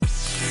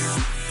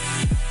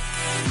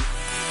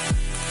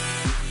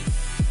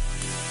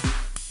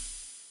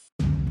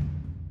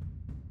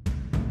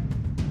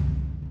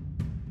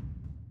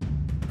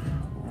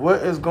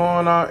What is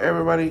going on,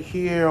 everybody,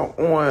 here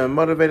on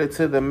Motivated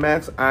to the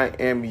Max? I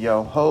am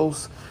your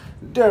host,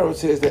 Daryl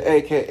Tisdale,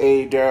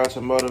 a.k.a. Daryl to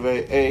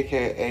Motivate,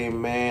 a.k.a.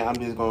 Man. I'm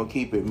just going to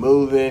keep it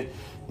moving.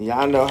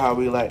 Y'all know how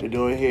we like to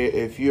do it here.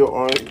 If you're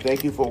on,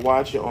 thank you for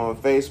watching on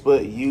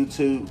Facebook,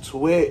 YouTube,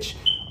 Twitch.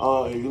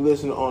 If you're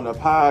listening on the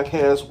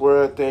podcast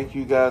world, thank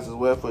you guys as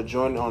well for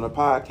joining on the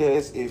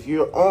podcast. If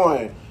you're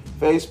on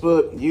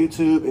Facebook,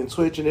 YouTube, and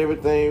Twitch and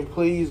everything,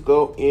 please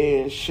go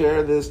in,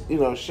 share this,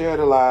 share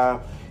the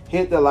live,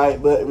 hit the like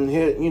button,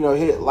 hit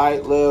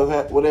like,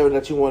 love, whatever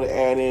that you want to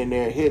add in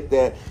there, hit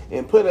that,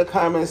 and put a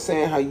comment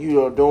saying how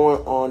you are doing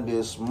on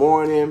this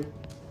morning.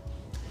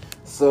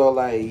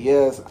 So,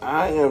 yes,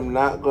 I am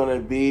not going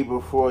to be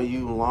before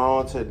you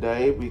long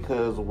today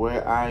because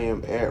where I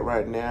am at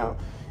right now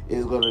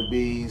is going to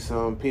be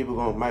some people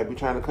might be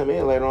trying to come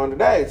in later on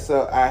today.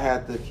 So I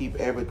have to keep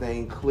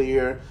everything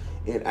clear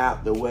and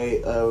out the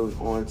way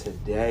on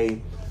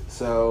today.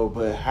 So,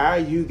 but how are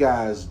you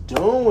guys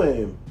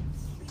doing?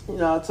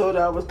 I told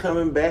you I was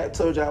coming back.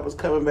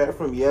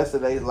 From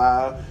yesterday's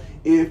live.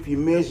 If you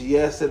missed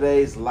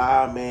yesterday's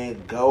live,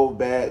 man, go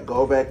back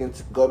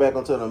onto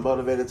the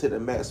Motivated to the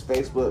Max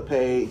Facebook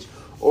page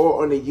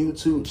or on the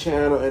YouTube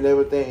channel and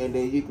everything, and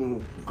then you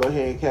can go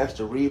ahead and catch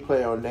the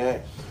replay on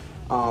that.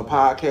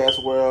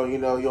 Podcast world,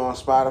 you're on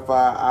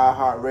Spotify,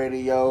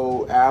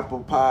 iHeartRadio,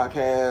 Apple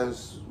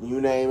Podcasts, you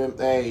name it.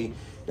 Hey,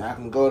 y'all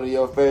can go to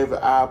your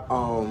favorite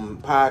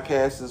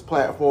podcasters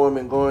platform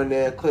and go in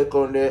there, click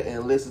on there,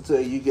 and listen to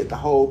it. You get the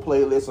whole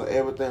playlist on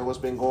everything what's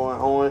been going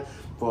on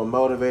for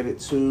Motivated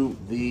to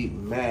the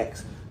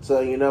Max.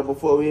 So,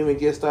 before we even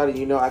get started,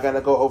 I got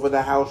to go over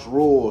the house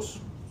rules.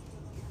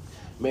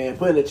 Man,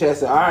 put in the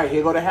chat, all right,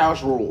 here go the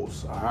house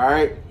rules. All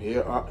right,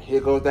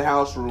 here goes the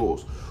house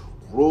rules.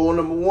 Rule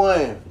number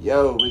 1,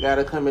 we got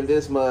to come in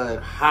this mug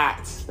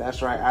hot.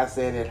 That's right, I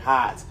said it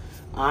hot.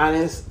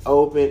 Honest,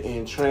 open,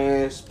 and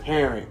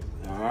transparent.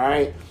 All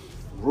right.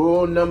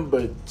 Rule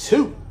number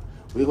 2,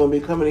 we're going to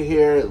be coming in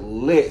here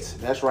lit.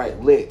 That's right,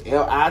 lit.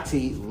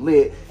 L-I-T,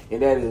 lit.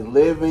 And that is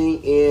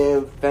living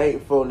in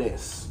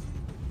thankfulness.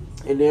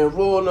 And then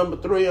rule number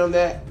 3 on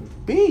that,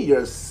 be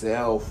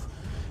yourself.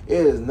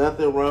 It is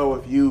nothing wrong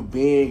with you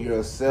being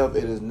yourself.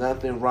 It is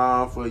nothing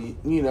wrong for you,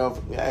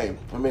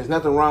 there's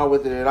nothing wrong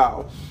with it at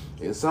all.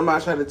 If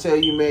somebody try to tell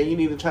you, man, you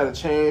need to try to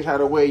change how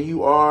the way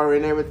you are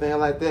and everything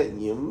like that,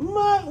 you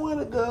might want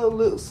to go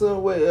look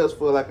somewhere else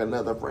for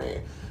another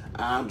friend.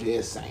 I'm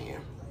just saying.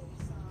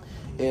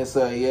 And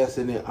so, yes,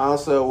 and then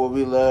also what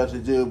we love to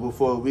do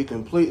before we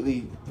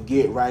completely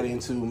get right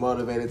into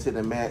Motivated to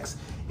the Max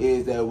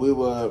is that we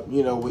will,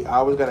 we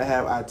always got to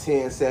have our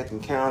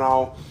 10-second count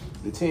off.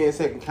 The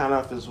 10-second count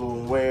off is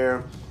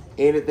where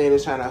anything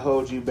that's trying to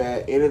hold you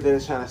back, anything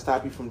that's trying to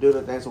stop you from doing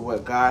the things of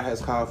what God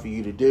has called for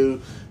you to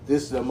do,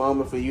 this is a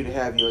moment for you to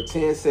have your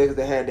 10 seconds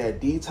to have that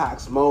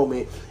detox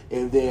moment.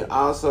 And then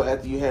also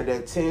after you have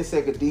that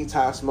 10-second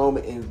detox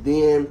moment, and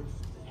then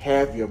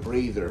have your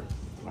breather.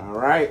 All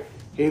right,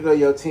 here go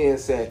your 10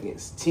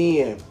 seconds.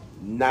 10,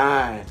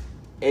 9,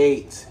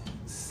 8,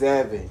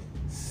 7,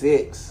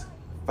 6,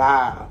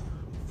 5,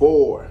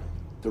 4,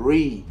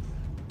 3,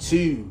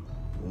 2,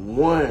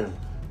 1.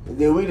 And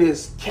then we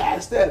just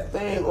cast that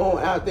thing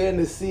on out there in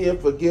the sea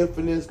of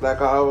forgiveness. Like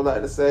I always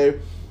like to say,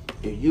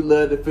 if you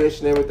love to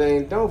fish and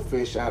everything, don't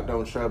fish out,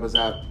 don't troubles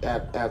out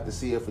the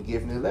sea of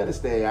forgiveness. Let it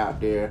stay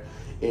out there.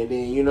 And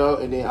then,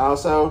 and then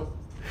also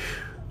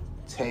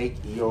take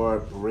your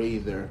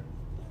breather.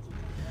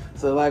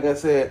 So like I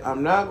said,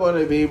 I'm not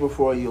going to be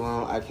before you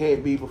long. I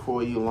can't be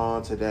before you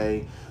long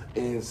today.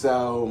 And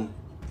so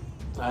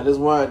I just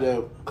wanted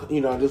to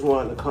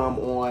come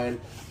on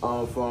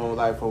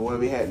from where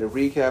we had the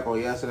recap on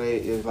yesterday.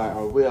 Is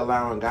are we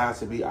allowing God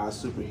to be our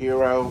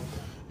superhero?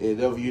 And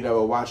those of you that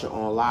were watching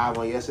on live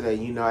on yesterday,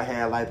 I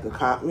had the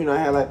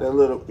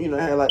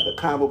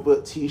comic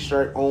book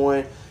T-shirt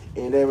on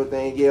and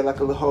everything. Yeah,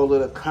 a whole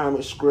little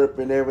comic script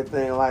and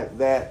everything like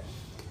that.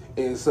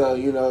 And so,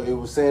 it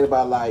was saying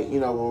about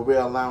when we're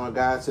allowing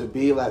God to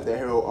be like the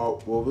hero, or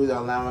when we're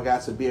allowing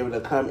God to be able to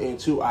come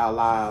into our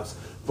lives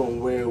from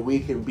where we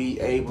can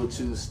be able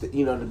to, to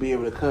be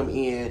able to come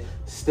in,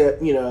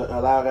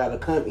 allow God to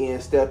come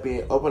in, step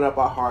in, open up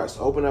our hearts,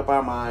 open up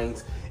our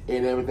minds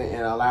and everything,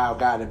 and allow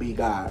God to be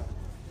God.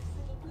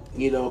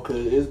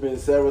 Because it's been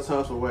several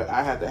times where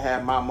I have to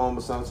have my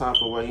moments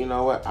sometimes where,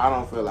 I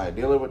don't feel like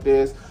dealing with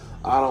this.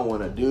 I don't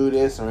want to do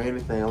this or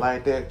anything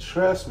like that.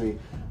 Trust me,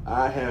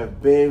 I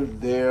have been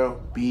there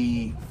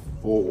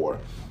before.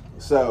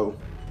 So,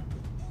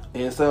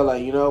 and so,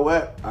 you know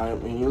what? I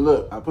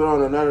put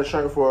on another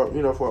shirt for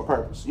a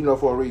purpose,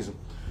 for a reason.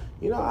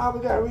 I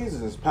always got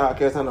reasons. This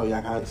podcast, I know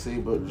y'all can't see,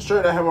 but the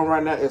shirt I have on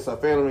right now is a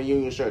family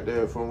reunion shirt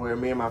there from where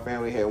me and my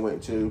family had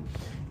went to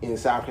in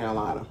South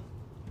Carolina.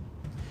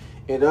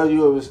 And those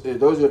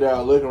of you that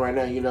are looking right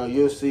now,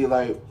 you'll see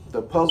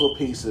the puzzle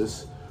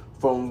pieces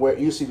from where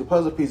you see the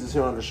puzzle pieces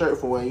here on the shirt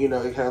from where,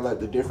 it has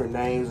the different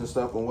names and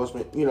stuff and what's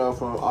been,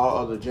 from all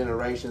other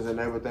generations and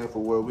everything for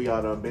where we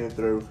all done been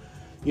through,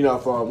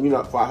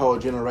 for our whole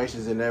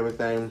generations and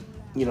everything,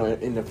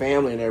 in the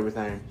family and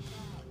everything.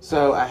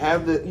 So I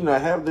have I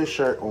have this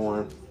shirt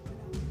on,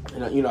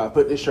 and I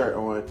put this shirt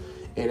on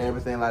and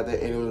everything like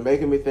that, and it was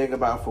making me think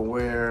about from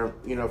where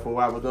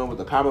I was doing with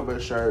the comic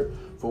book shirt,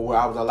 for where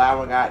I was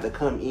allowing God to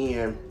come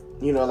in,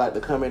 like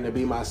to come in to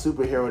be my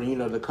superhero,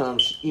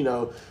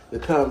 to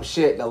come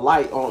shed the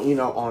light on,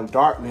 on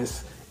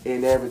darkness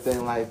and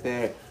everything like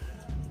that.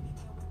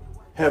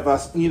 Have I,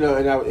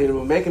 and it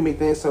was making me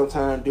think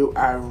sometimes, do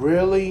I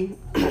really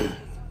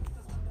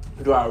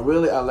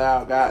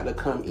allow God to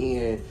come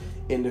in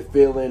and to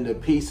fill in the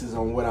pieces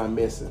on what I'm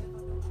missing?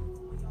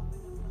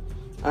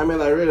 I mean,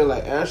 like, really,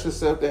 like, ask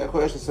yourself that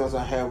question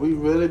sometimes. Have we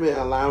really been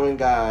allowing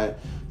God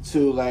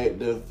to, like,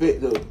 to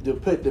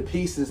put the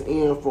pieces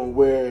in from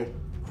where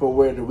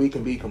we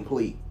can be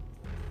complete?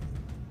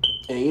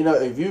 And,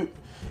 if you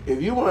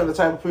one of the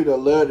type of people that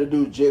love to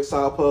do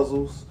jigsaw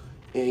puzzles,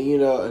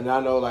 and, and I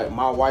know, like,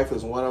 my wife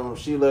is one of them.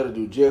 She love to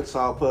do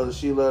jigsaw puzzles.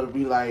 She love to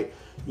be, like,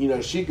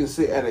 she can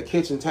sit at a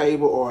kitchen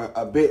table or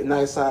a bit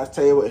nice sized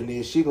table, and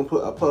then she can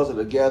put a puzzle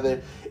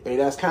together. And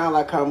that's kind of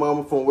like her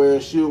mama, from where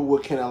she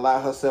can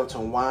allow herself to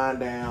wind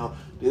down,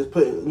 just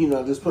putting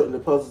the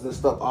puzzles and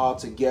stuff all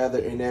together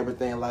and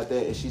everything like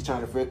that. And she's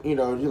trying to figure,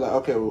 you're like,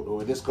 okay,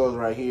 well, this goes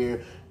right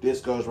here, this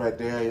goes right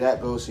there,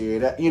 that goes here,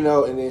 that, and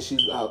then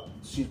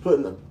she's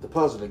putting the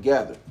puzzle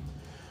together.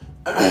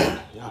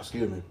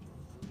 Excuse me.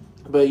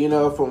 But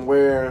from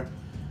why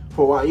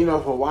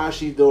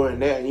she's doing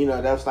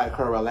that, that's like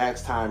her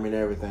relaxed time and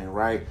everything,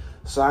 right?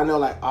 So I know,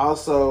 like,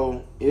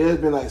 also it has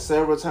been like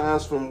several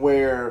times from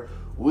where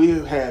we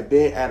have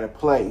been at a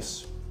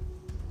place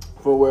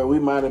for where we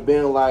might have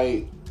been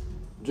like,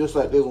 just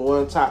like this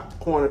one top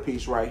corner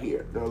piece right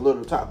here, the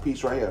little top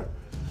piece right here.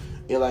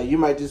 And like, you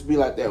might just be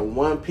like that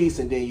one piece,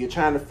 and then you're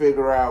trying to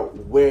figure out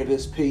where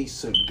this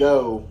piece should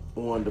go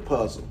on the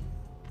puzzle.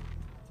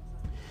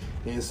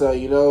 And so,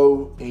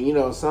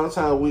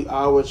 sometimes we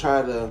always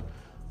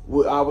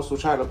will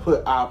try to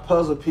put our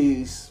puzzle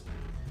piece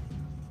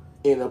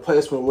in a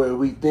place from where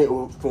we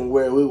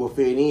will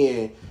fit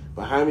in.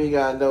 But how many of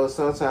y'all know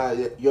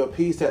sometimes your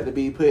piece had to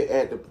be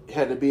at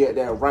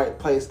that right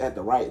place at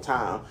the right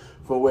time?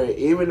 For where,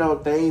 even though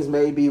things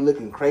may be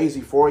looking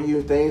crazy for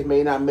you, things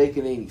may not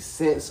making any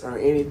sense or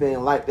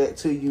anything like that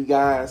to you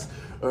guys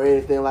or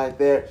anything like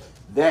that,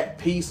 that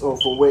piece, or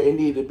for where it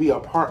needed to be a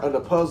part of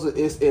the puzzle,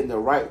 is in the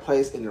right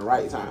place in the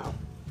right time.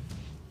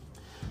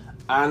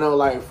 I know,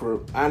 like for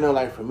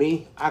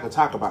me, I can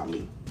talk about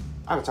me.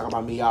 I can talk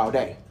about me all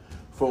day.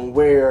 From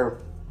where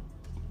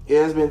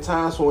there's been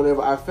times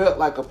whenever I felt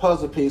like a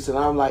puzzle piece, and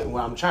I'm like,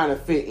 when I'm trying to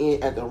fit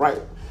in at the right,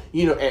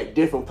 at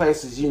different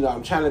places,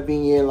 I'm trying to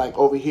be in like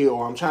over here,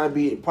 or I'm trying to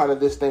be part of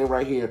this thing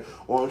right here,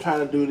 or I'm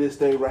trying to do this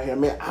thing right here.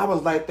 Man, I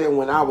was like that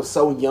when I was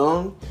so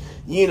young.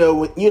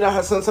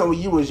 How sometimes when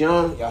you was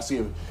young, y'all see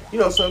me.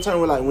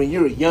 Sometimes when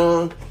you were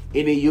young,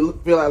 and then you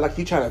feel like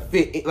you trying to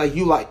fit in, like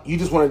you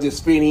just want to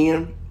just fit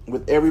in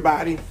with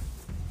everybody.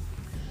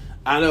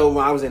 I know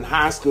when I was in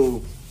high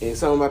school, and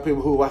some of my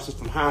people who watch this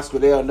from high school,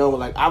 they'll know,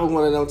 like, I was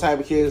one of them type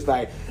of kids,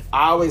 like,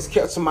 I always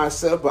kept to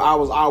myself, but I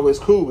was always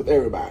cool with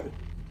everybody.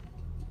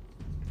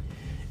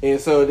 And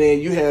so then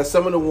you had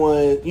some of the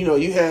ones,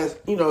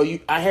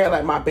 I had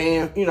like my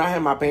band, I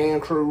had my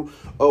band crew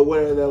or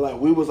whatever, like,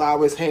 we was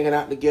always hanging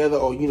out together,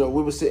 or,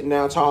 we were sitting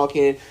down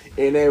talking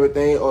and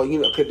everything, or,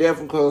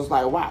 because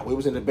like, wow, we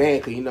was in the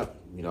band, cause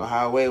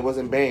how it was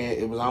in band,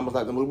 it was almost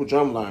like the movie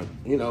Drumline,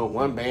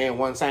 one band,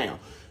 one sound.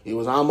 It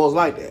was almost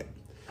like that.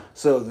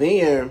 So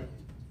then,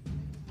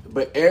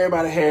 but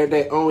everybody had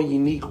their own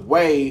unique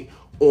way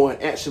on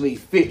actually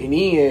fitting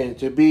in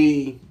to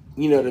be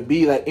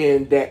like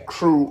in that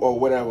crew or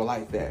whatever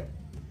like that.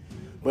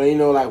 But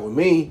like with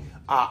me,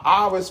 I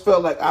always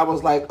felt like I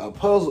was like a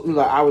puzzle,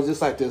 like I was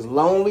just like this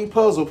lonely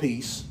puzzle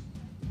piece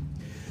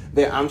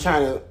that I'm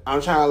trying to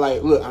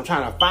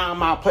find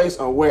my place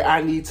on where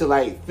I need to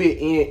like fit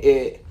in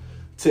it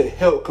to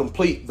help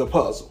complete the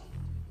puzzle.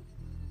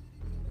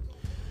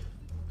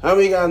 How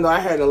many of y'all know I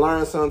had to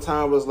learn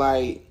sometimes was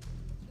like,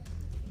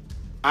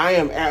 I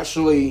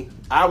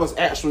was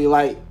actually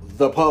like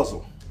the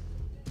puzzle.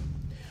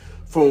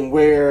 From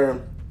where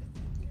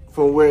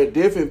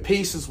different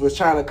pieces was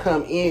trying to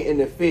come in and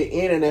to fit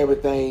in and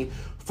everything,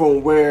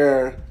 from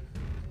where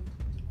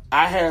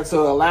I had to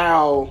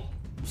allow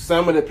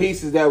some of the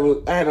pieces that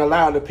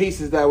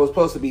was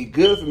supposed to be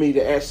good for me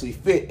to actually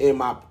fit in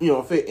my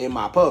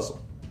puzzle.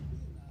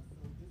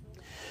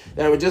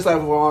 That was just like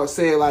when I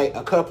said, like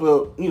a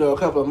couple of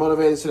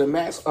motivators to the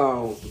max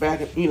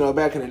back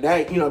in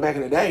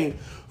the day,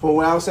 from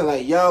when I was saying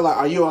like, yo, like,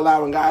 are you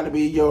allowing God to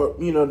be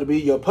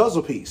your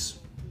puzzle piece?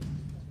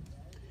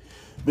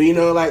 But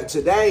like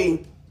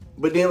today,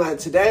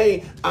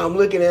 I'm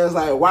looking at it as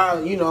like, wow,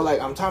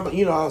 like I'm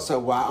talking about, so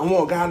wow, I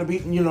want God to be,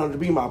 to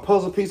be my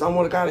puzzle piece. I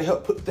want God to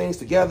help put things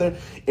together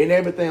and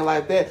everything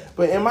like that.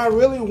 But am I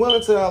really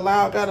willing to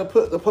allow God to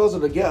put the puzzle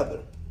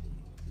together?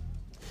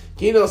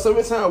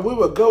 Sometimes we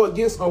would go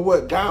against on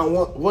what God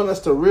want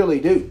us to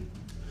really do.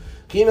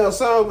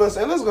 Some of us,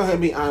 and let's go ahead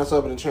and be honest,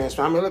 open and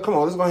transparent. I mean, come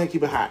on, let's go ahead and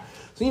keep it hot.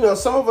 So,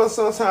 some of us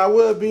sometimes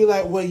will be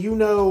like, well,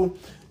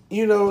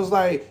 it's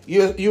like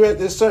you at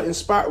this certain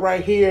spot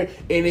right here,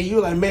 and then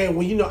you like, man,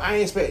 well, I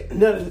ain't expect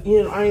none of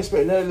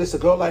this to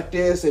go like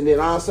this, and then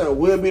all of a sudden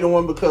we'll be the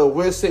one because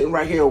we're sitting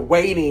right here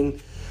waiting.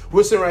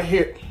 We're sitting right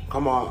here.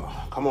 Come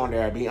on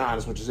there, be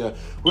honest with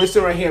yourself. We're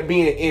sitting right here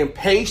being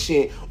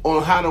impatient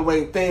on how the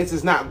way things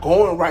is not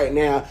going right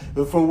now.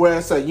 But from where I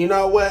say, you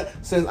know what?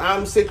 Since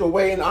I'm sick of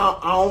waiting, I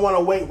don't want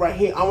to wait right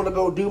here. I want to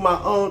go do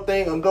my own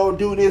thing and go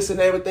do this and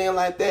everything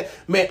like that.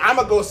 Man, I'm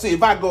going to go see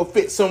if I go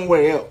fit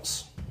somewhere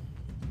else.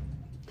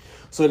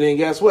 So then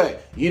guess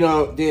what? Then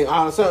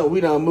all of a sudden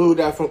we done moved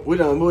out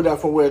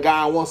from where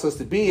God wants us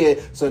to be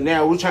at. So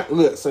now we're trying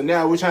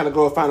to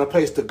go find a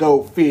place to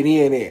go fit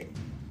in at.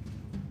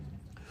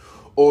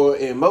 Or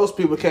in most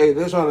people's case,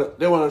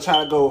 they want to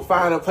try to go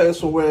find a place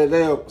from where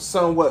they'll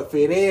somewhat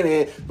fit in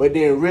at, but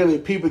then really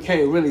people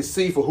can't really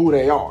see for who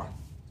they are.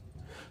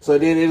 So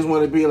then they just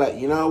want to be like,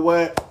 you know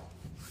what?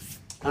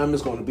 I'm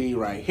just going to be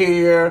right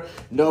here.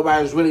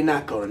 Nobody's really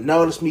not going to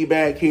notice me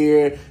back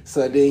here.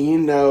 So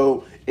then,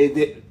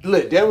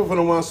 look, they were for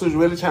the ones who's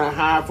really trying to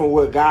hide from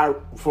what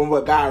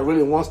God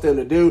really wants them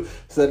to do.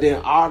 So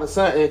then all of a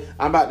sudden,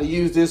 I'm about to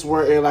use this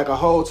word in like a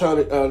whole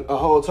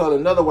total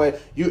another way.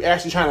 You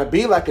actually trying to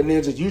be like a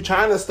ninja. You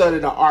trying to study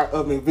the art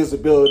of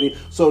invisibility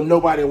so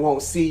nobody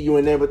won't see you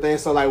and everything.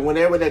 So like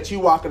whenever that you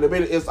walk in the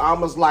middle, it's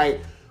almost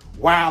like,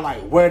 wow,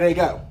 like where'd they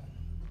go?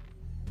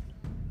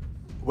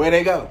 Where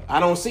they go? I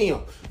don't see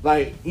them.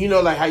 Like,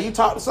 like how you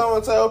talk to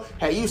so-and-so,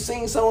 how you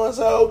seen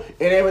so-and-so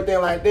and everything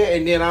like that.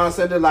 And then all of a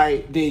sudden,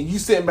 like, then you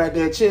sitting back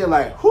there chilling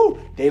like, whew,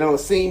 they don't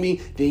see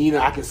me. Then,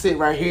 I can sit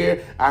right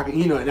here. I can,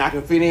 and I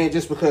can fit in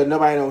just because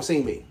nobody don't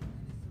see me.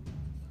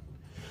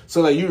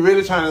 So like you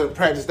really trying to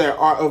practice that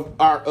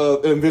art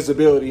of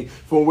invisibility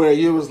from where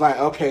you was like,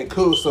 okay,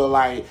 cool. So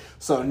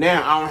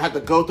now I don't have to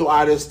go through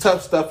all this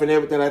tough stuff and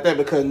everything like that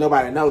because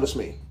nobody noticed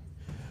me.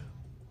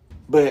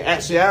 But in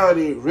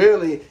actuality,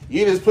 really,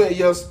 you just put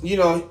your,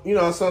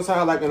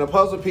 sometimes like in a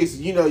puzzle piece,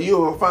 you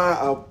will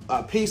find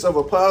a piece of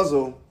a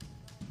puzzle,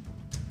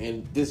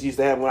 and this used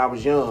to happen when I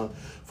was young,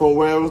 from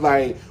where it was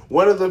like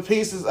one of the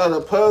pieces of the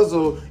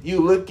puzzle,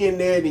 you look in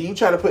there and you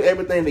try to put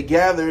everything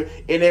together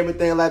and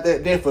everything like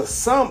that. Then for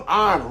some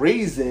odd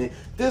reason,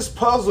 this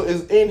puzzle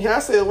is in here. I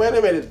said, wait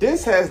a minute,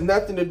 this has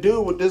nothing to do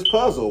with this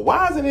puzzle.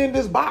 Why is it in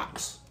this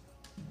box?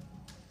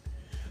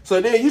 So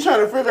then you try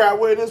to figure out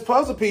where this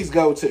puzzle piece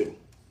go to.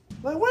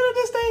 Like, where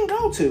did this thing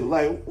go to?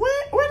 Like,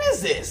 where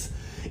is this?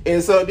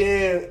 And so all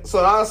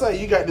of a sudden,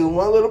 you got this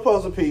one little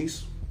puzzle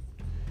piece.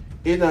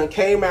 It done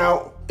came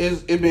out.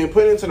 It's been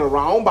put into the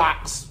wrong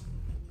box.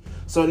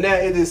 So now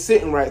it is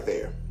sitting right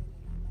there.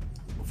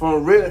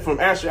 From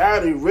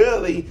actuality,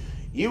 really,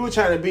 you were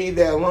trying to be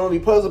that lonely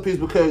puzzle piece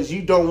because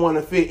you don't want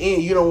to fit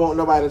in. You don't want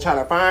nobody to try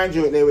to find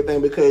you and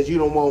everything because you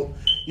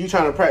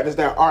trying to practice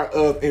that art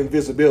of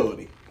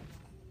invisibility.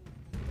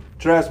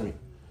 Trust me.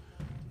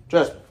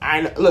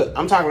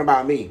 I'm talking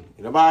about me.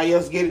 Nobody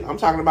else get it. I'm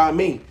talking about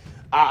me.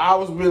 I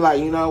was really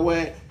like, you know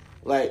what?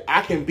 Like,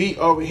 I can be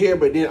over here,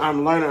 but then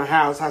I'm learning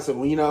how. So I said,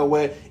 well, you know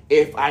what?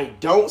 If I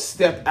don't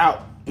step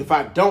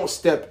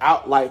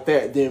out like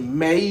that, then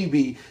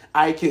maybe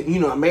I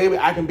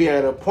can be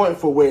at a point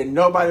for where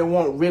nobody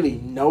won't really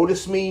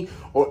notice me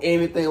or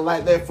anything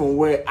like that, from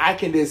where I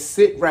can just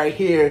sit right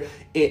here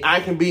and I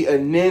can be a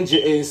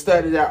ninja and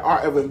study that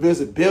art of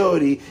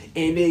invisibility,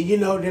 and then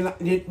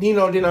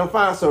then I'm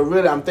fine. So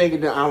really, I'm thinking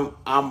that I'm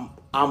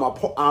a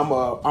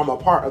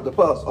part of the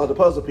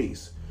puzzle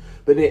piece.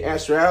 But then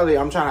actually,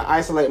 I'm trying to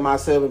isolate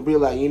myself and be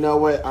like, you know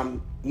what?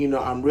 I'm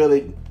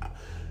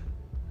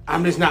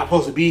just not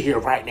supposed to be here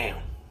right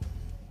now.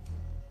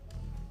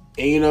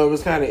 And it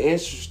was kind of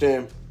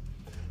interesting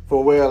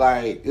for where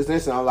like this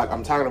instant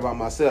I'm talking about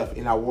myself,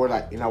 and I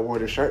wore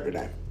this shirt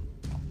today.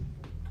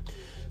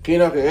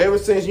 Ever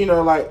since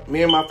like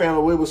me and my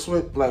family, we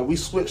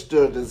switched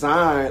the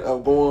design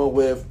of going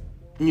with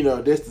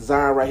this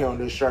design right here on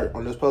this shirt,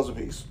 on this puzzle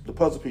piece, the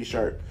puzzle piece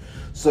shirt.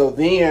 So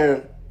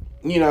then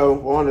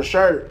on the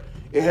shirt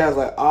it has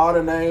like all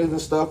the names and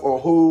stuff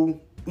on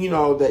who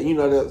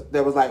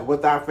that was like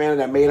with our family,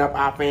 that made up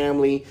our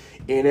family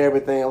and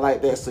everything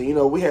like that.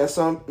 So we had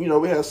some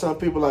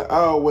people like,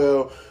 oh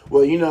well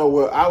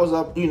I was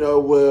up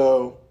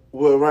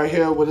right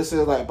here where this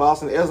is like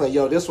Boston. It was like,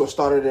 yo, this what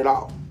started it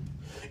all.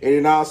 And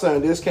then all of a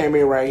sudden this came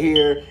in right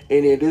here,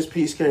 and then this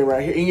piece came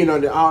right here, and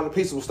then all the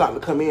pieces were starting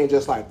to come in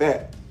just like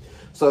that.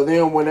 So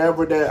then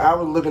whenever that I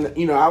was looking at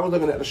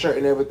the shirt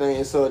and everything,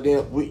 and so then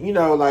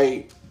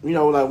like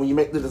when you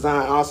make the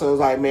design, also it was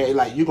like, man,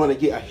 like you're gonna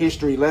get a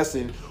history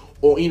lesson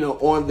or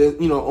on the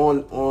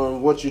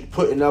on what you're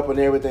putting up and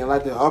everything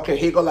like that. Okay,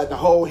 here go like the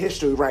whole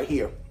history right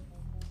here.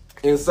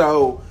 And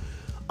so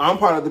I'm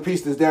part of the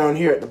piece that's down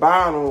here at the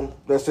bottom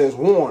that says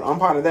worn. I'm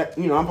part of that,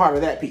 I'm part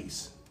of that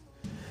piece.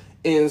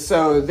 And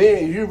so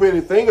then if you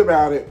really think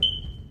about it,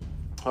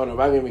 hold on, if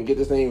I can even get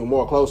this thing even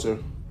more closer.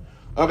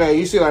 Okay,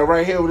 you see like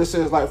right here where it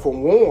says like for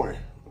worn,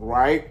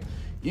 right?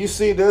 You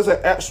see there's an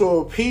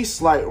actual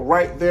piece like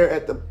right there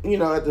at the,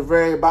 at the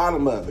very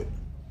bottom of it.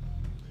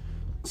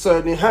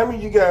 So then how many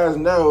of you guys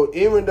know,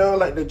 even though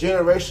like the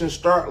generations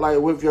start like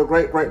with your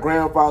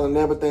great-great-grandfather and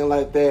everything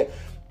like that,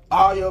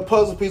 all your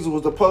puzzle pieces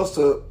was supposed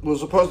to be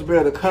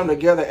able to come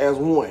together as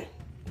one.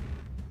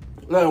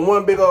 Like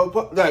one big old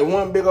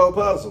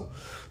puzzle.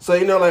 So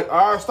like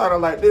ours started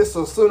like this.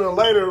 So sooner or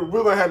later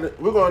we're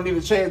gonna need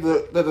to change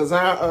the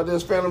design of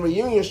this family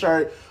reunion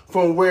shirt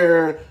from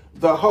where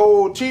the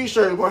whole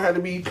T-shirt is gonna have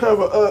to be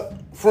covered up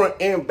front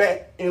and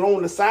back and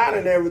on the side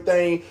and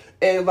everything,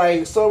 and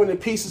like so many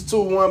pieces to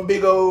one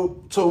big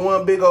old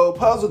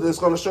puzzle that's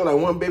gonna show like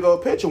one big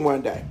old picture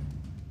one day.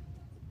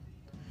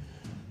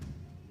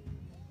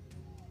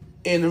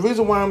 And the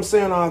reason why I'm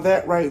saying all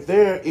that right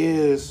there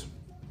is,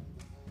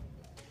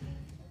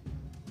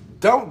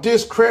 don't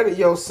discredit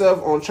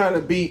yourself on trying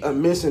to be a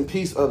missing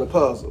piece of the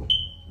puzzle.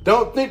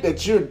 Don't think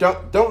that you're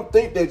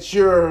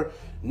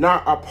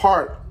not a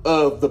part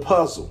of the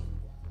puzzle.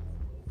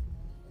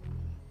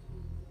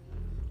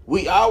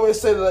 We always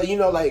say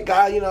that, like,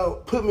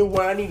 God, put me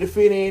where I need to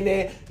fit in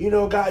there.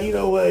 God,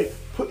 what?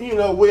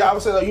 We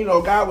always say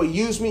that, God will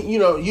use me,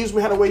 use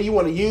me how the way you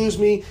want to use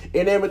me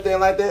and everything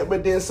like that.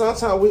 But then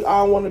sometimes we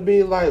all want to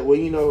be like,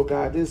 well,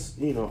 God, this,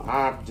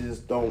 I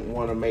just don't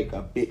want to make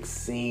a big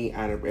scene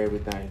out of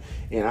everything.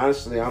 And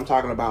honestly, I'm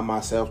talking about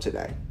myself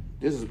today.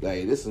 This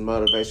is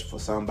motivation for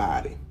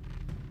somebody.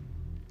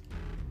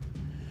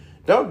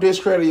 Don't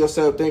discredit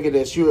yourself thinking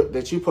that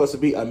you're supposed to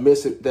be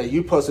that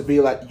you're supposed to be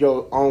like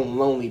your own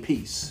lonely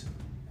piece.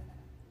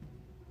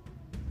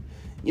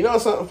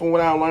 Something from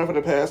what I learned for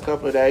the past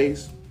couple of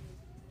days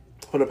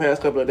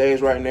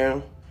right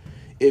now,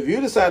 if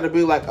you decide to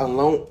be like a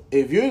lonely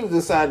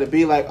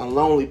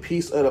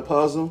piece of the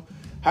puzzle,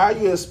 how do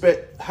you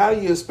expect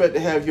to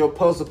have your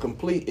puzzle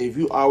complete if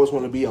you always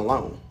want to be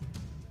alone?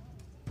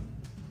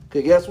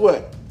 Because guess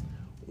what?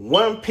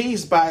 One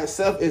piece by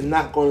itself is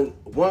not going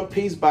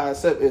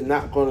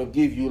to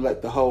give you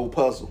like the whole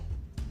puzzle.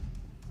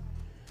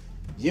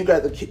 You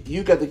got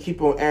to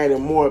keep on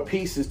adding more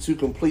pieces to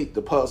complete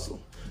the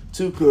puzzle.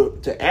 To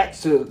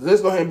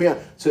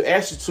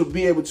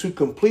be able to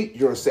complete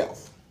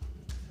yourself.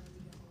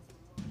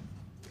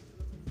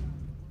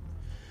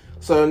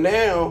 So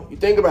now you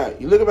think about it.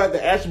 You look about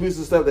the attributes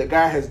and stuff that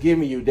God has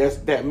given you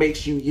that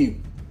makes you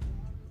you.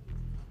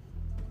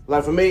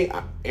 Like for me,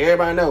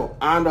 everybody know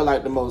I'm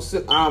the most.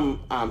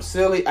 I'm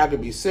silly. I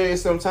could be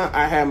serious sometimes.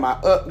 I have my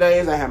up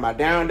days. I have my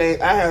down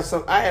days. I have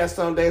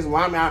some days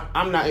where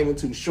I'm not even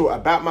too sure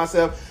about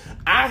myself.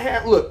 I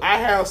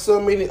have so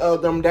many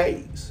of them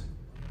days.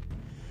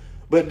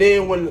 When I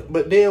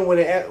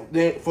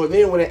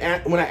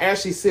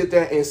actually sit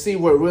there and see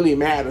what really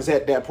matters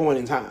at that point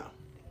in time.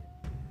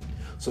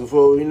 So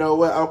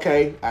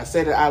okay, I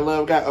said that I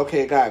love God.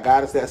 Okay,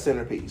 God is that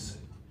centerpiece.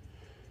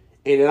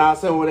 And then all of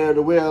a sudden, whenever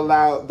we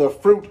allow the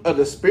fruit of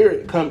the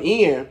Spirit come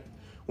in,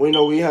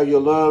 we have your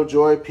love,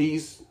 joy,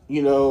 peace.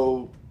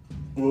 When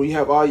we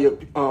have all your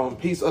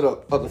piece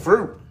of the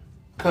fruit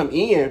come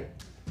in,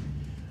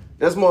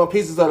 there's more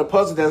pieces of the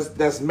puzzle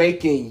that's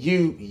making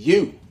you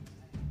you.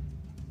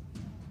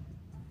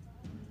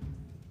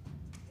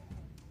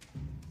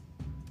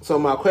 So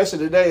my question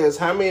today is: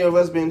 how many of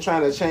us been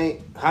trying to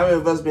change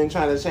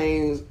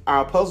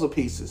our puzzle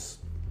pieces?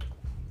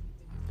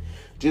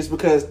 Just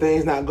because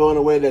things not going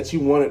the way that you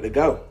want it to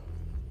go.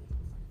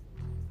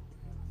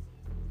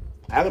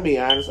 I can be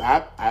honest.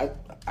 I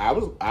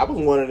was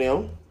one of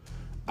them.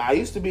 I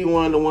used to be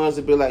one of the ones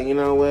to be like, you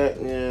know what?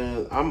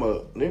 Yeah,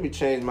 let me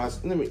change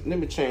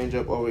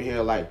up over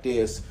here like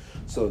this.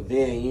 So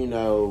then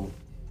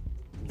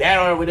that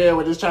over there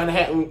was just trying to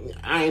happen.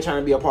 I ain't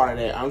trying to be a part of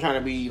that. I'm trying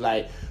to be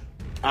like,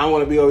 I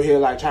want to be over here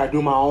like try to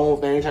do my own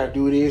thing, try to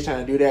do this,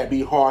 trying to do that,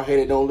 be hard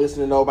headed, don't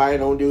listen to nobody,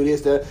 don't do this,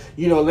 that.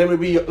 Let me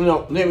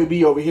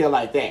be over here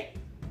like that.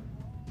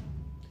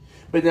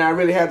 But then I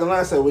really had to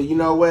learn, say, well, you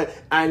know what?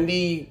 I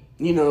need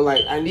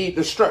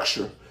the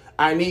structure.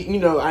 I need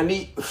to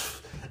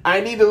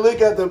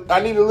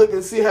look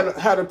and see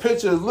how the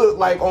pictures look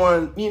like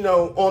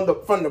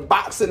from the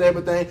box and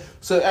everything,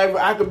 so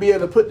I could be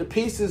able to put the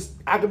pieces.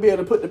 I could be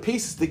able to put the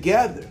pieces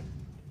together.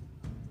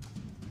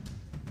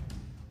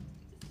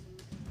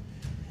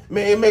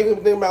 Man, it makes me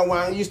think about when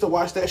I used to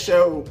watch that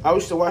show. I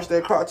used to watch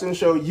that cartoon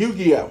show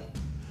Yu-Gi-Oh!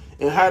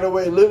 And how the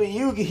way Little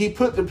Yugi, he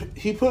put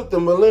the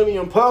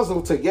Millennium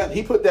Puzzle together.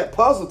 He put that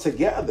puzzle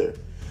together.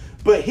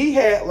 But he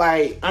had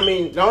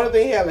the only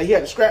thing he had, he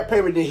had the scrap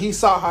paper, then he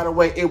saw how the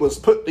way it was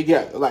put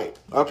together. Like,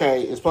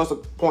 okay, it's supposed to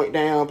point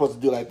down, supposed to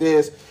do like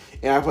this,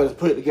 and I'm supposed to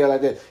put it together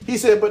like that. He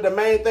said, but the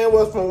main thing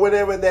was from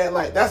whatever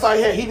that, that's all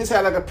he had. He just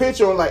had a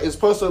picture on, it's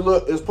supposed to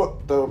look,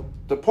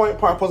 the point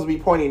part supposed to be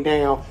pointing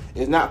down,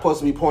 is not supposed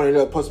to be pointing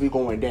up, supposed to be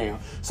going down.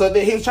 So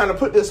then he was trying to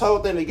put this whole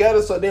thing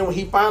together. So then when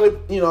he finally,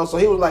 so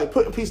he was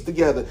putting pieces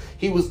together.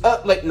 He was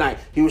up late night.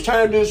 He was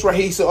trying to do this right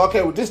here. He said,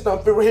 okay, well, this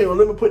don't fit right here. Well,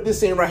 let me put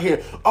this in right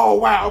here. Oh,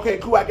 wow. Okay,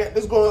 cool. I got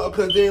this going.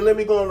 Because then let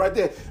me go in right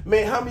there.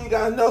 Man, how many of you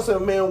guys know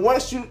something, man?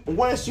 Once you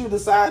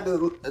decide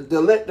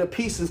to let the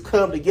pieces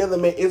come together,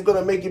 man, it's going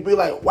to make you be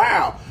like,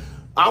 wow,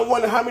 I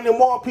wonder how many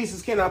more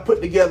pieces can I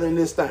put together in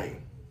this thing?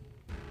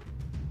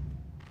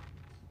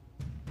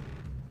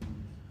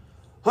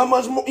 How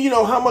much more,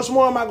 how much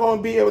more am I going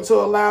to be able to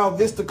allow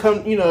this to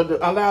come,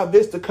 allow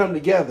this to come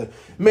together?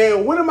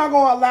 Man, when am I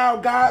going to allow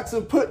God to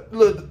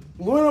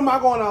when am I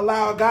going to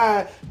allow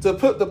God to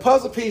put the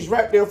puzzle piece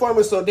right there for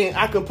me so then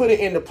I can put it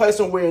in the place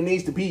on where it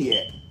needs to be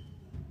at?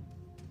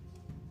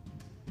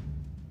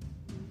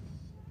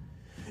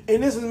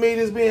 And this is me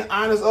just being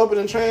honest, open,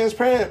 and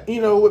transparent,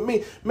 with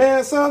me.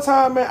 Man,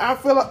 sometimes, man, I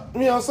feel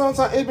like,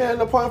 sometimes it's been at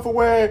the point from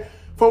where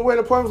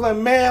the point was like,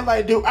 man,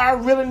 like, do I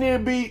really need to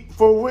be,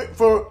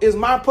 is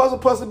my puzzle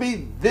supposed to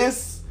be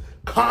this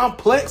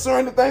complex or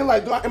anything?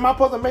 Like, am I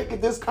supposed to make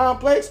it this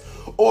complex?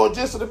 Or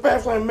just to the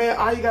fact, like, man,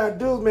 all you gotta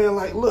do is, man,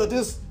 like, look,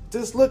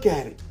 just look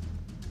at it.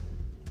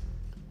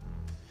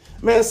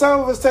 Man, some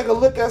of us take a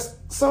look at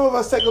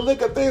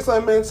things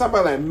like, man,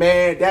 somebody like,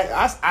 man,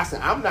 I said,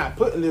 I'm not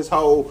putting this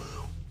whole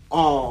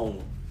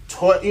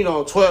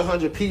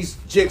 1,200 piece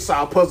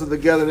jigsaw puzzle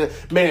together.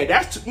 Man,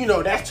 that's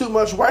too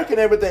much work and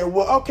everything.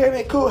 Well, okay,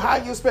 then cool. How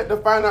you expect to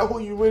find out who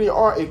you really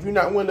are if you're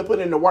not willing to put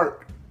in the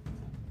work?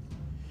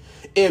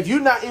 If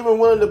you're not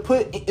willing to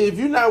put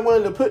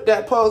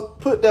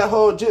that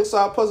whole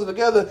jigsaw puzzle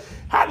together,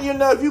 how do you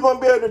know if you're gonna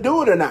be able to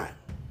do it or not?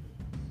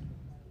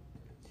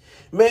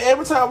 Man,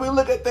 every time we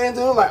look at things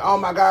and we're like, oh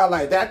my God,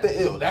 like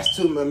that's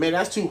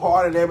too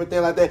hard and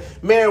everything like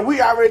that. Man,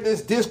 we already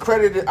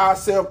discredited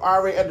ourselves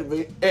already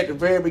at the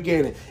very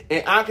beginning.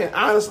 And I can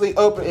honestly,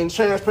 open and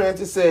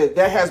transparently say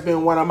that has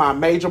been one of my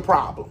major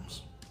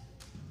problems.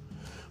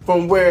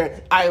 From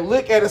where I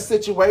look at a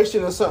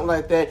situation or something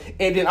like that,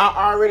 and then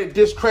I already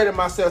discredit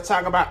myself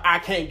talking about I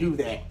can't do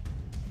that.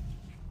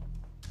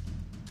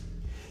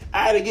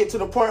 I had to get to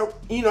the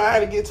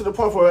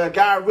point where a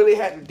guy really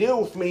had to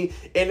deal with me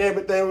and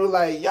everything. Was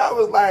like, y'all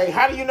was like,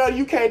 how do you know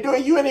you can't do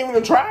it? You ain't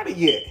even tried it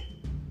yet.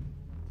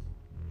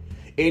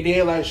 And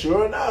then, like,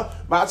 sure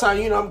enough, by the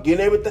time, I'm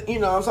getting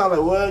everything, I'm saying, like,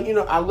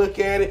 well, I look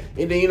at it,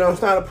 and then, I'm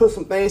trying to put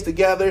some things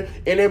together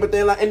and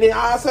everything, like, and then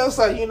I was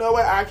like, you know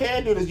what, I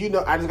can do this,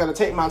 I just got to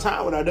take my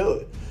time when I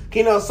do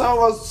it. Some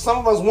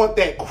of us want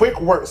that quick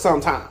work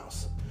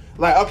sometimes.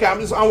 Like, okay, I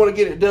want to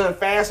get it done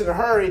fast in a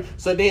hurry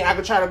so then I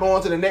can try to go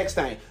on to the next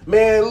thing.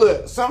 Man,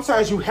 look,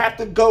 sometimes you have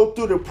to go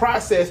through the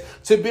process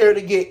to be able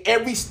to get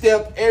every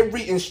step,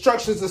 every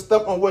instructions and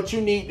stuff on what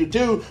you need to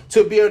do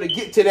to be able to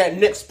get to that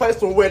next place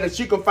from where that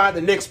you can find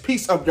the next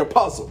piece of your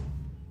puzzle.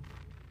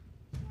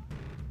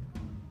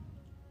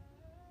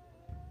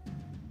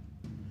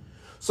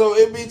 So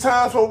it be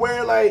times from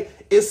where,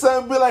 like, it's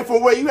something be like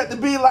from where you have to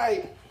be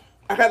like,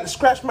 I got to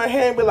scratch my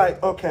hand and be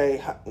like,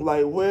 okay,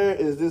 like, where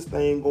is this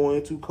thing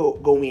going to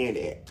go in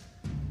at?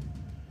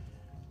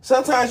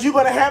 Sometimes you're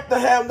going to have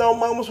those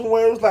moments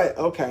where it was like,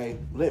 okay,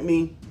 let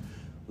me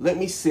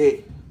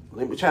sit.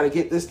 Let me try to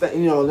get this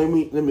thing, let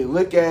me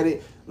look at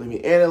it. Let me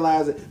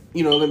analyze it.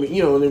 Let me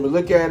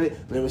look at it.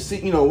 Let me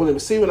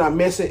see what I'm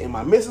missing. Am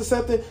I missing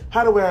something?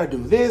 How do I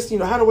do this?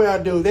 How do I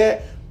do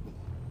that?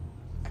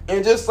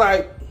 And just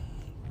like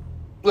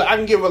I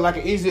can give like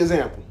an easy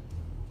example.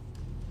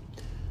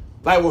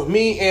 Like with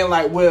me and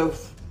like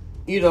with,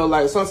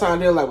 like sometimes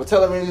they're like with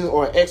television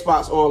or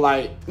Xbox or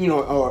like,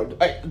 or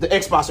the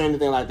Xbox or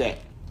anything like that.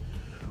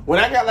 When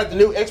I got like the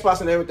new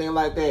Xbox and everything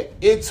like that,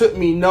 it took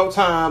me no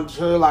time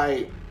for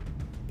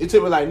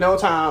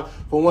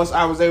once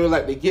I was able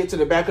like to get to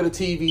the back of the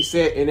TV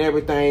set and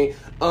everything,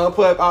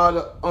 unplug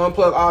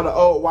all the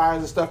old wires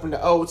and stuff from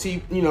the old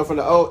from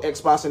the old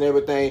Xbox and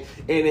everything,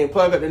 and then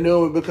plug up the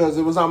new one because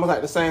it was almost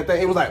like the same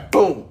thing. It was like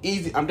boom,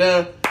 easy, I'm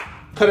done.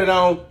 Cut it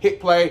on, hit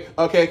play.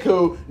 Okay,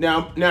 cool.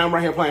 Now I'm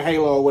right here playing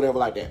Halo or whatever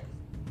like that.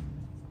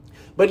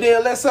 But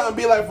then let something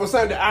be like for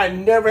something that I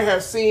never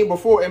have seen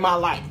before in my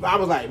life. I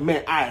was like,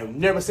 man, I have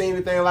never seen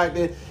anything like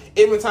this.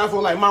 Even time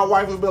for like my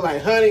wife would be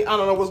like, honey, I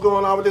don't know what's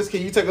going on with this.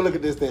 Can you take a look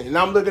at this thing? And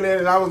I'm looking at it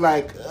and I was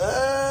like,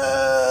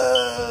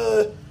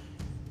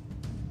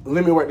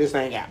 let me work this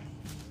thing out.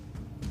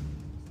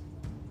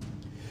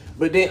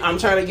 But then I'm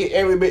trying to get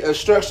every bit of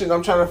instructions.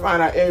 I'm trying to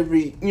find out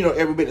every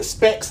bit of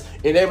specs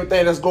and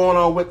everything that's going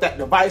on with that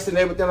device and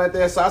everything like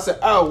that. So I said,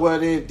 oh, well,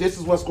 then this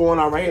is what's going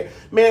on right here.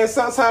 Man,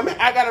 sometimes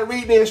I got to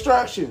read the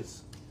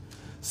instructions.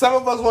 Some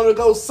of us want to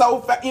go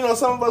so fast.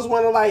 Some of us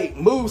want to like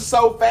move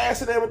so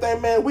fast and everything,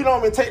 man. We don't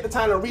even take the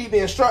time to read the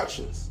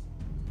instructions.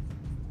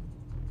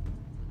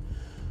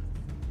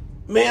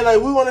 Man,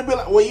 like we want to be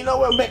like, well, you know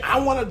what, man,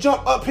 I want to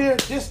jump up here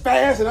this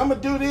fast and I'm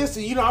going to do this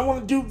and, I want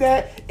to do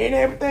that and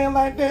everything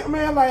like that.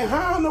 Man, like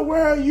how in the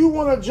world you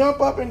want to jump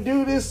up and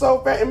do this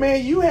so fast? And,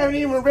 man, you haven't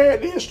even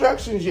read the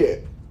instructions yet.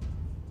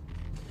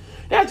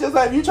 That's just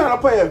like you trying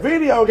to play a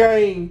video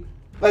game.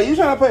 Like you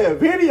trying to play a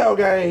video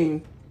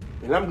game.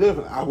 And I'm good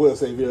for I will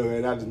say video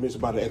game. I just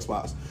mentioned about the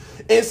Xbox.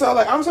 And so,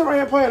 like, I'm sitting right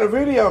here playing a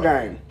video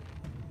game.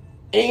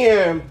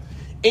 And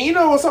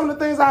some of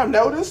the things I've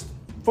noticed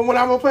from when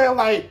I'm playing,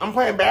 like, I'm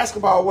playing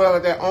basketball, well,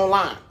 like that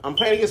online. I'm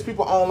playing against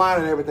people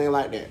online and everything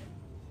like that.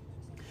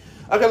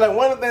 Okay, like,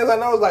 one of the things I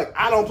know is, like,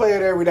 I don't play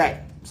it every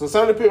day. So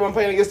some of the people I'm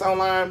playing against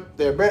online,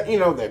 they're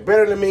they're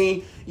better than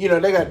me.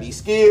 They got these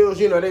skills.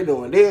 They're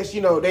doing this.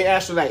 They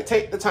actually like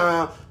take the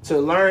time to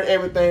learn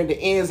everything, the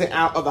ins and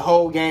out of the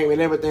whole game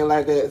and everything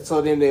like that.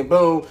 So then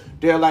boom,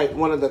 they're like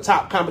one of the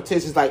top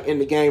competitions like in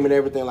the game and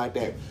everything like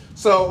that.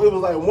 So it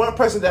was like one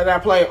person that I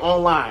played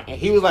online, and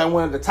he was like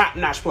one of the top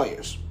notch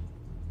players.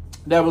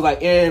 That was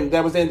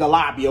in the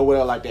lobby or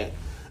whatever like that.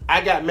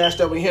 I got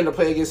matched up with him to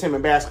play against him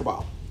in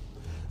basketball.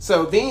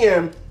 So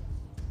then,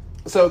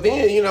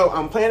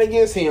 I'm playing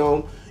against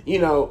him.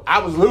 I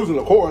was losing,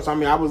 of course. I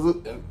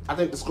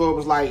think the score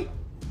was like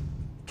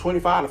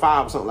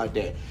 25-5 or something like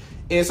that.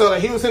 And so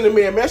he was sending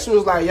me a message,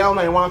 was like, yo,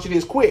 man, why don't you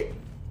just quit?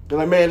 They're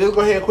like, man, just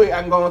go ahead and quit.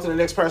 I can go on to the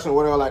next person or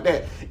whatever like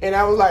that. And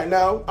I was like,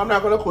 no, I'm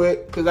not going to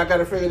quit because I got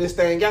to figure this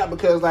thing out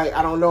because, like,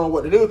 I don't know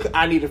what to do.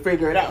 I need to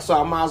figure it out. So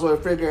I might as well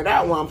figure it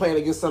out when I'm playing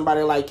against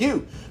somebody like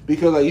you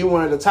because, like, you're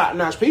one of the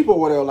top-notch people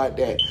or whatever like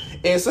that.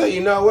 And so,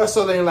 you know what?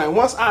 So then, like,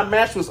 once our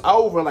match was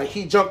over, like,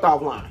 he jumped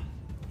offline.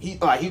 He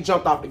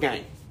jumped off the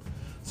game.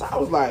 So I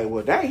was like,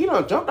 well, dang, he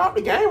done jumped off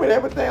the game and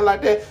everything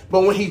like that.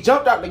 But when he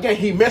jumped off the game,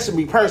 he messaged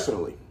me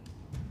personally.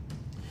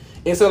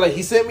 And so, like,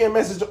 he sent me a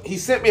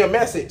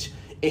message.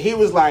 And he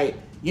was like,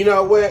 you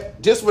know what?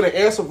 Just for the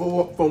answer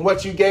from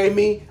what you gave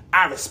me,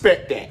 I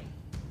respect that.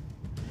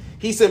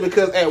 He said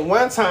because at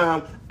one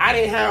time I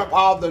didn't have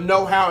all the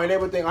know-how and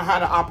everything on how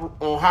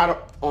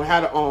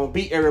to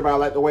beat everybody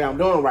like the way I'm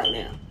doing right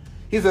now.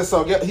 He said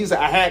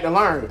I had to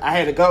learn. I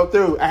had to go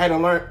through. I had to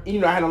learn.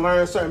 I had to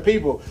learn certain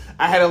people.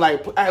 I had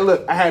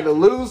to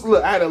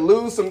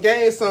lose some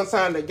games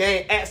sometimes to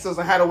gain access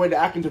on how the way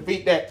that I can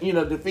defeat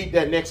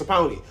that next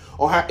opponent.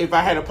 Or if I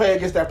had to play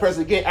against that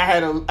person again, I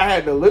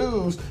had to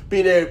lose,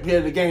 be there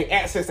to gain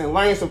access and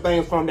learn some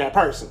things from that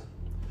person.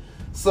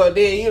 So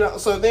then,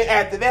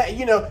 after that,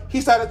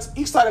 he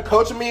started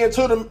coaching me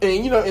into them,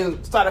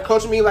 and started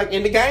coaching me like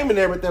in the game and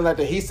everything like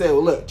that. He said,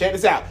 well, look, check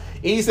this out.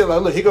 And he said,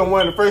 like, look, here go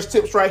one of the first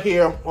tips right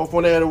here from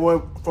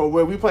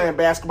where we playing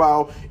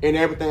basketball and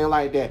everything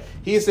like that.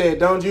 He said,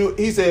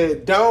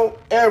 don't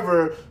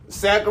ever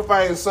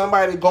sacrifice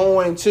somebody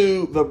going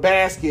to the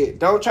basket.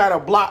 Don't try to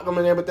block them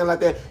and everything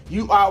like that.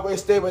 You always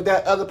stay with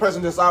that other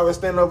person that's always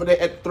standing over there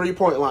at the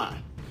 3-point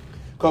line.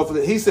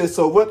 He said,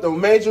 so what the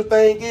major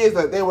thing is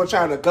that they were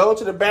trying to go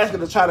to the basket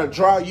to try to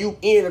draw you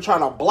in and try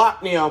to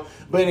block them,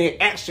 but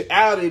in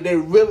actuality, they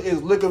really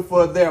is looking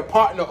for their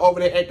partner over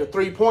there at the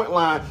 3-point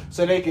line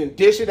so they can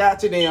dish it out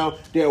to them.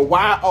 They're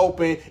wide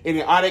open, and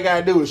then all they got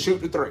to do is shoot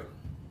the three.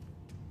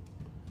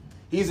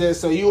 He said,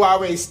 so you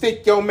always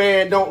stick your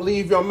man, don't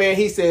leave your man.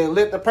 He said,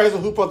 let the person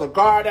who's supposed to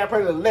guard that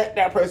person, let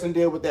that person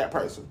deal with that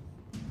person.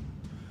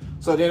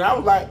 So then I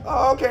was like,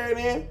 oh, okay,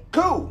 then,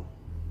 cool.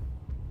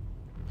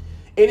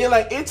 And then,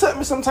 like, it took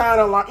me some time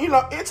to learn,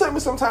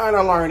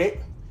 it.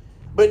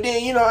 But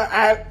then,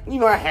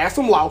 I had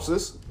some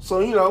losses. So,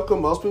 because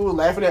most people were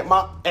laughing at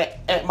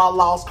my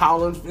loss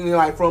columns,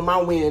 like from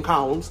my win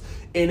columns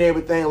and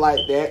everything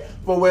like that.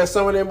 From where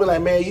some of them be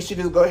like, man, you should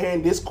just go ahead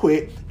and just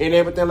quit and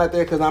everything like that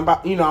because I'm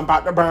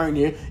about to burn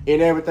you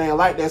and everything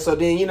like that. So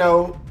then,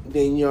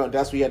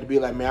 that's where you have to be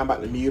like, man, I'm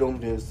about to mute them.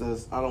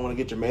 I don't want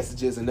to get your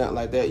messages and nothing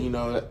like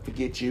that,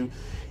 forget you.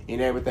 And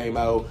everything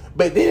mode.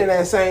 But then in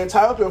that same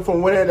token,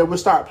 from whenever we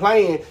start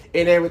playing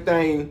and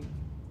everything,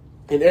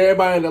 and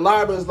everybody in the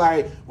lobby is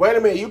like, wait a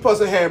minute, you supposed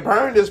to have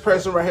burned this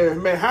person right here.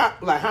 Man,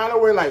 how do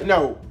we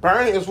no,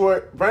 burning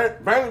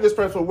this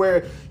person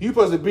where you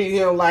supposed to beat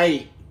him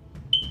like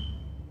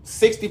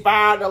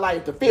 65 to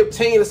like the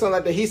 15 or something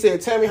like that. He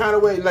said, tell me how the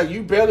way, like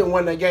you barely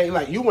won that game,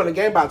 like you won the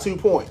game by 2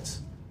 points.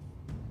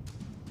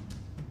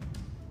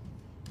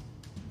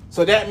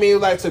 So that means,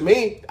 like, to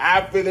me,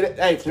 I figured,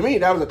 to me,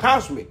 that was an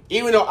accomplishment.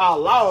 Even though I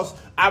lost,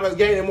 I was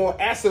gaining more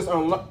access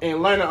and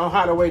learning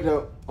how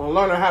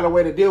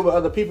to deal with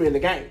other people in the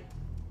game.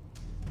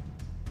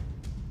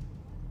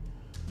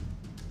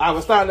 I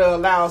was starting to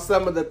allow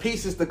some of the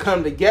pieces to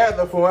come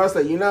together for us.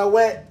 Like, you know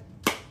what?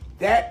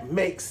 That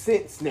makes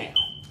sense now.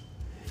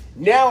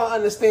 Now I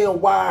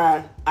understand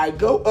why I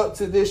go up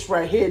to this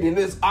right here. Then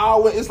it's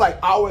always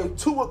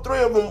 2 or 3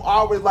 of them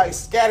always like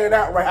scattered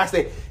out right. I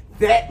say,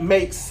 that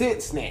makes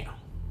sense now.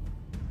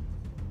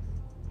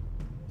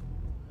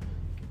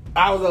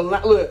 I was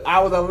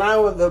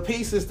allowing the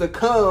pieces to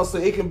come so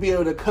it can be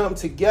able to come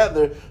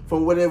together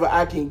from whatever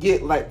I can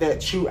get, like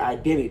that true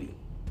identity.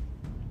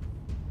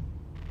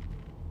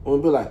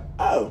 And be like,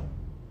 oh,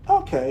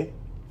 okay,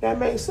 that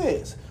makes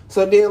sense.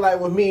 So then, like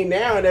with me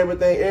now and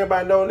everything,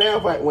 everybody know now.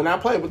 Like when I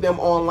played with them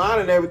online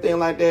and everything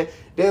like that,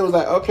 they was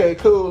like, okay,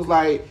 cool. It's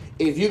like,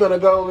 if you're going to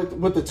go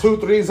with the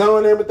 2-3 zone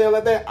and everything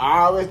like that,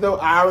 I always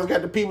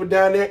got the people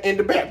down there in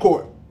the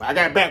backcourt. I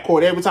got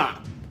backcourt every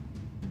time.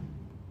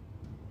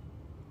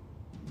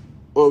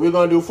 Or we're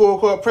going to do full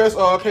court press.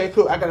 Oh, okay,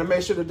 cool. I got to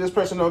make sure that this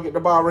person don't get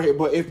the ball right here.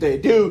 But if they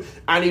do,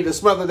 I need to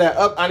smother that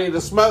up. I need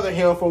to smother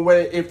him from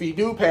where if he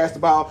do pass the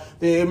ball,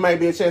 then it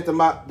might be a chance that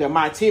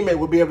my teammate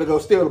will be able to go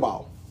steal the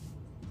ball.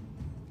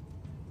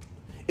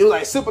 It was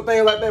like simple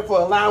things like that for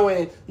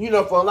allowing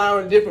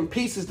different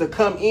pieces to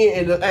come in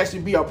and to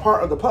actually be a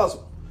part of the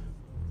puzzle.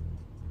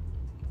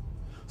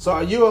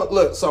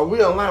 So so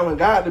we're allowing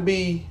God to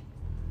be,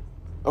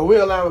 or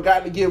we're allowing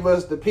God to give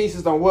us the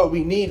pieces on what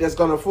we need that's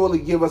gonna fully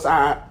give us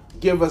our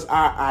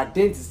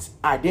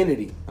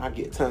identity. I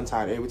get tongue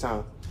tied every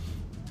time.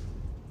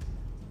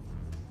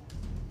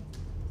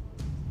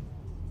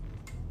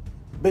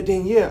 But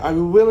then, are we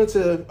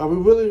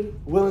really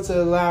willing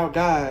to allow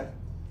God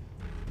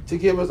to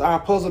give us our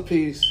puzzle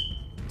piece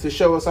to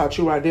show us our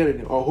true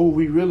identity or who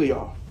we really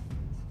are?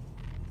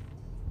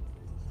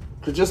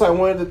 Because just like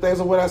one of the things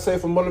of what I say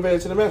for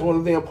Motivated to the Max, one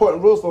of the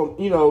important rules for,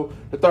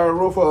 the third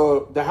rule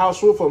for the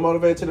house rule for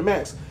Motivated to the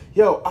Max,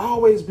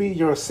 always be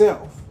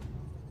yourself.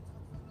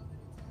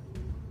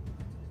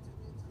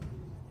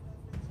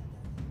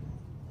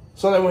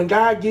 So that when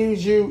God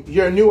gives you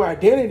your new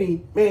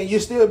identity, man, you're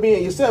still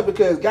being yourself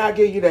because God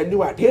gave you that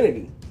new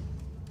identity.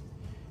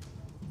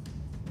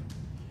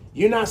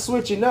 You're not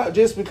switching up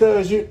just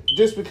because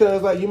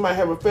like you might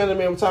have a family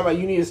member talking about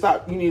you need to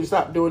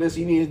stop doing this,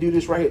 you need to do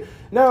this right here.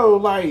 No,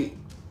 like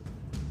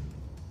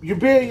you're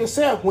being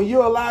yourself. When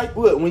you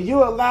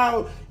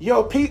allow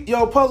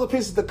your puzzle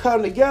pieces to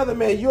come together,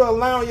 man, you're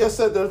allowing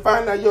yourself to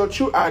find out your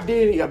true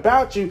identity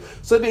about you,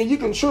 so then you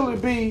can truly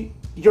be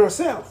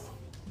yourself.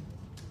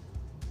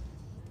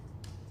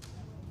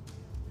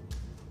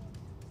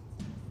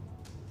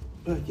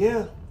 But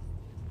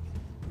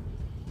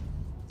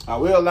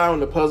we're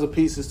allowing the puzzle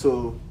pieces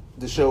to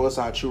show us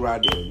our true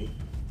identity.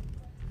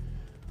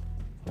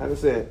 Like I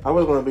said, I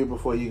was going to be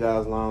before you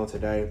guys long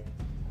today.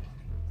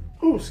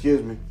 Ooh,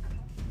 excuse me.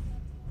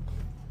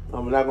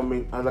 We're not going to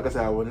be, like I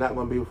said, we're not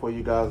going to be before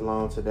you guys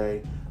long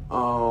today.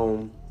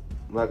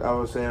 Like I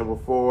was saying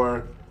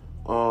before,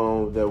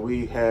 that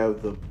we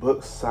have the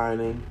book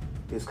signing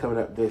is coming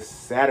up this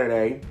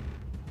Saturday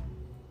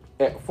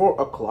at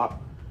 4:00.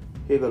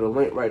 Here go the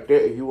link right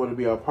there if you want to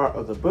be a part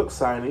of the book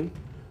signing.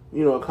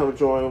 Come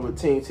join with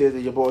Team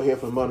Tizzy, your boy here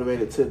from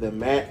Motivated to the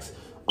Max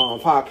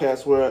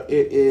podcast, where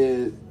it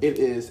is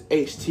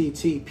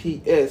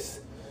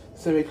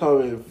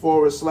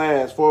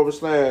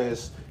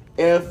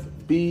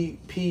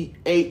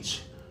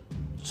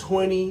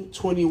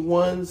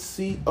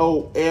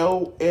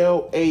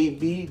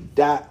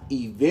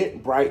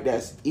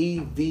That's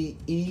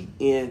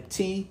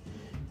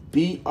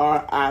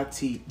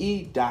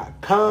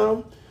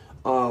EVENTBRITE.com.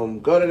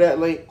 Go to that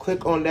link,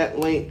 click on that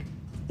link,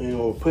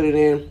 put it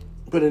in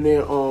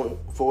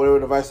for whatever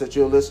device that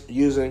you're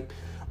using.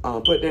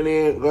 Put that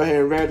in, go ahead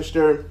and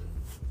register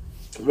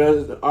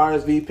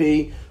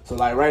RSVP. So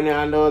like right now,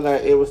 I know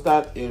that if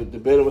the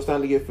building was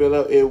starting to get filled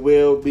up, it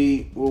will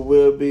be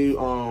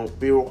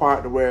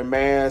required to wear a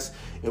mask,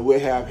 and we'll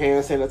have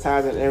hand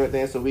sanitizer and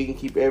everything, so we can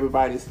keep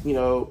everybody, we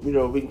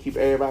can keep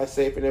everybody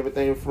safe and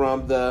everything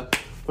from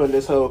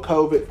this whole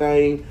COVID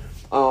thing.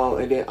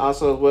 And then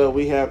also as well,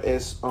 we have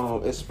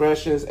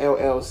Expressions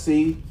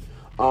LLC.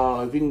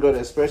 If you can go to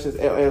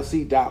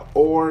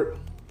expressionsllc.org,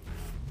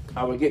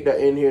 I will get that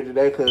in here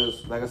today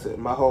because, like I said,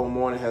 my whole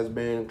morning has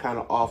been kind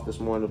of off this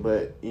morning,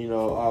 but,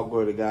 all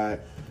glory to God,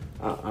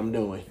 I'm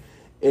doing.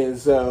 And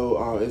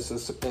so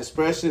it's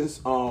Expressions,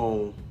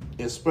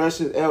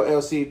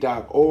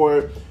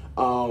 expressionsllc.org.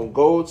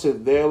 Go to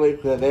their link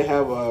because they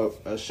have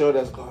a show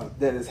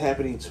that is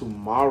happening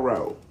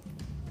tomorrow.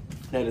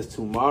 That is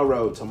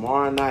tomorrow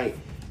night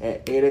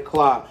at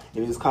 8:00.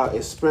 It is called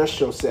Express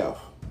Yourself.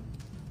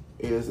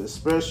 It is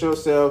Express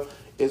Yourself.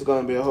 It's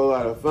going to be a whole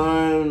lot of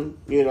fun.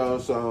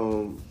 It's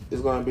going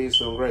to be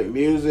some great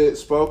music,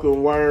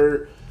 spoken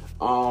word,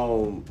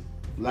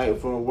 like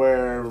from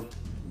where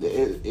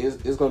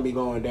it's going to be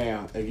going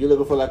down. If you're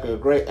looking for like a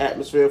great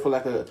atmosphere, for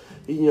like a,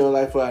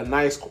 for a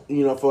nice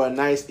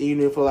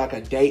evening, for like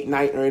a date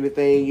night or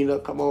anything,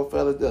 come on,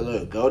 fellas,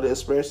 look, go to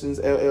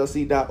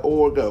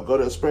expressionsllc.org, go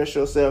to Express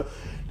Yourself.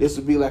 This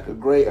would be like a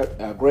great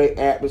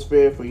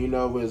atmosphere for,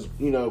 with,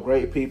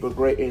 great people,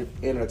 great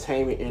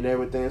entertainment and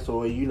everything.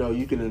 So,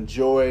 you can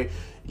enjoy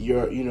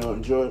your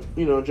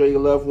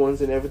loved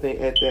ones and everything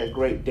at that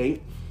great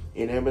date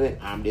and everything.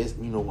 I'm just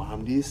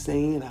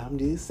saying.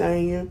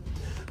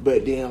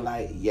 But then,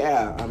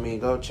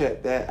 go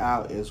check that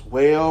out as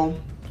well.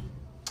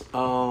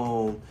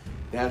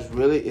 That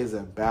really is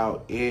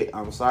about it.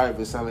 I'm sorry if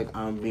it sounds like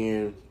I'm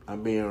being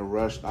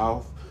rushed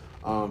off,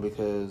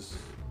 because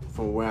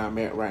from where I'm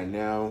at right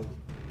now,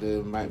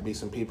 there might be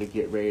some people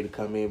get ready to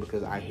come in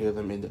because I hear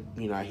them in the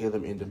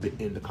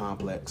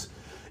complex.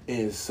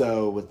 And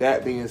so, with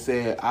that being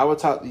said, I will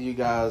talk to you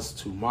guys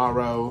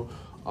tomorrow.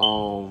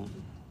 Lord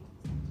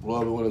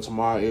willing,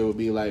 tomorrow it will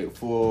be like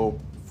full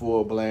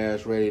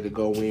blast, ready to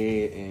go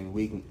in, and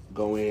we can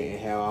go in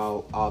and have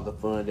all the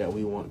fun that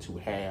we want to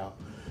have.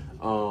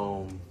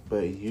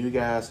 But you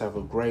guys have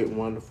a great,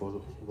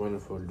 wonderful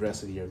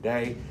rest of your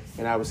day,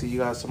 and I will see you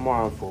guys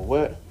tomorrow for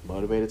what?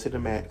 Motivated to the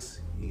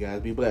Max. You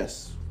guys be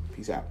blessed.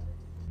 Peace out.